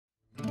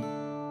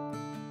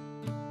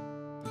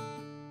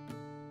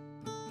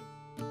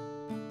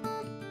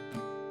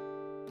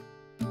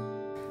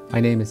My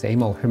name is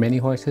Emil Her Many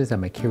Horses.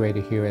 I'm a curator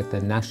here at the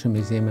National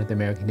Museum of the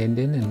American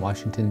Indian in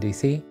Washington,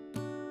 D.C.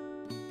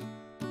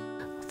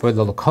 For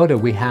the Lakota,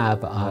 we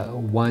have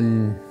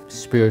one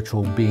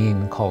spiritual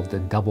being called the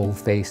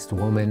double-faced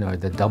woman or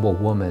the double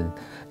woman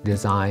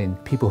design.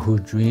 People who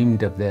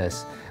dreamed of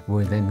this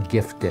were then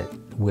gifted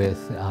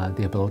with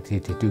the ability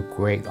to do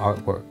great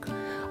artwork.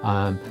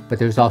 But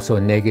there's also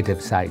a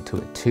negative side to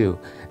it too.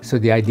 So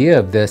the idea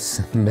of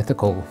this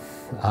mythical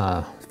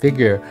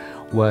figure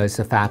was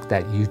the fact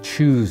that you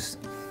choose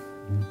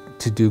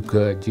to do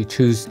good, you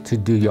choose to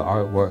do your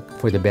artwork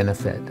for the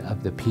benefit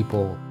of the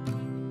people.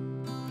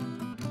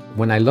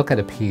 When I look at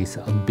a piece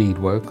of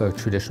beadwork or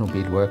traditional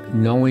beadwork,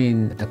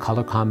 knowing the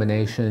color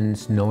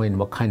combinations, knowing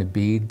what kind of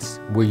beads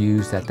were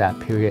used at that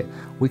period,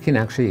 we can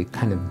actually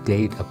kind of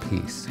date a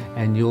piece.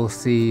 And you'll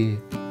see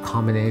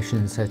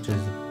combinations such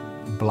as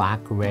black,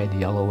 red,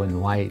 yellow,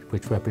 and white,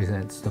 which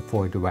represents the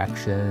four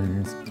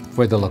directions.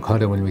 For the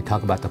Lakota, when we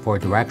talk about the four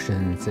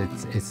directions,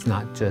 it's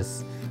not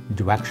just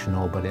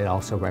directional, but it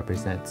also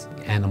represents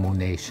animal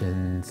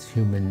nations,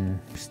 human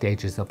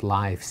stages of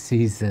life,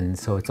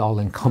 seasons, so it's all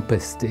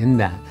encompassed in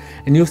that.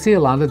 And you'll see a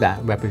lot of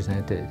that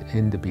represented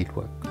in the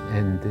beadwork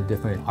and the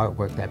different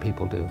artwork that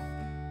people do.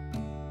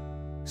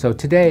 So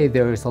today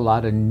there's a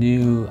lot of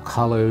new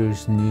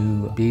colors,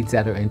 new beads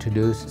that are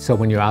introduced. So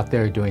when you're out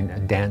there doing a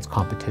dance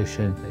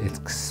competition,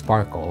 it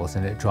sparkles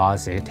and it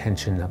draws the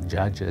attention of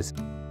judges.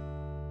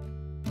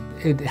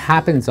 It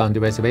happens on the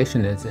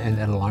reservation at an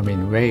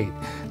alarming rate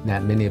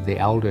that many of the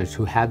elders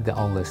who had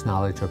all this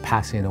knowledge are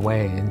passing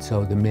away, and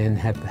so the men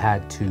have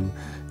had to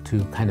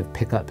kind of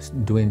pick up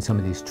doing some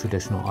of these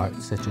traditional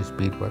arts such as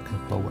beadwork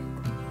and quillwork.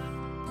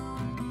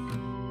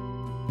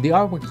 The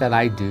artwork that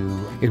I do,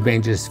 it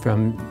ranges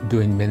from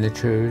doing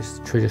miniatures,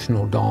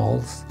 traditional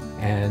dolls,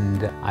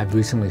 and I've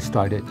recently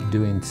started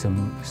doing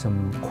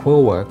some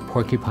quillwork,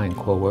 porcupine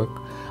quillwork,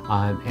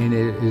 and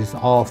it is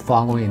all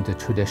following the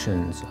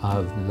traditions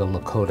of the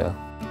Lakota.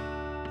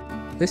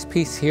 This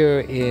piece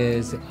here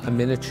is a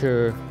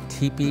miniature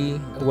teepee.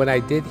 What I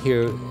did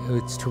here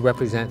is to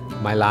represent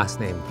my last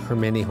name, Her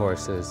Many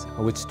Horses,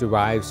 which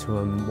derives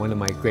from one of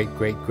my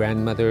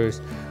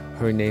great-great-grandmothers.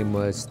 Her name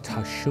was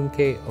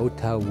Tashunke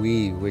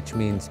Otawi, which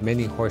means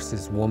many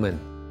horses woman.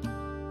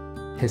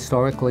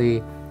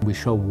 Historically, we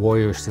show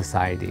warrior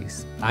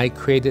societies. I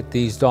created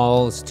these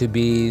dolls to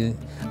be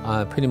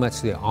pretty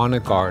much the honor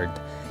guard.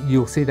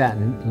 You'll see that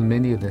in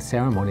many of the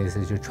ceremonies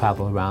as you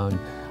travel around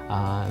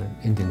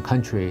Indian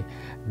country,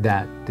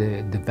 that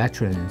the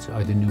veterans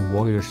are the new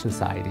warrior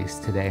societies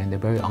today, and they're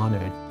very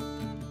honored.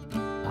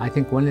 I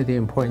think one of the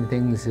important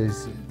things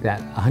is that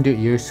 100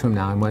 years from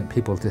now, I want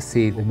people to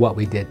see what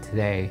we did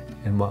today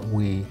and what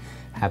we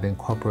have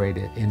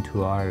incorporated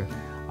into our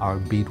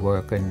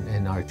beadwork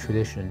and our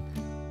tradition.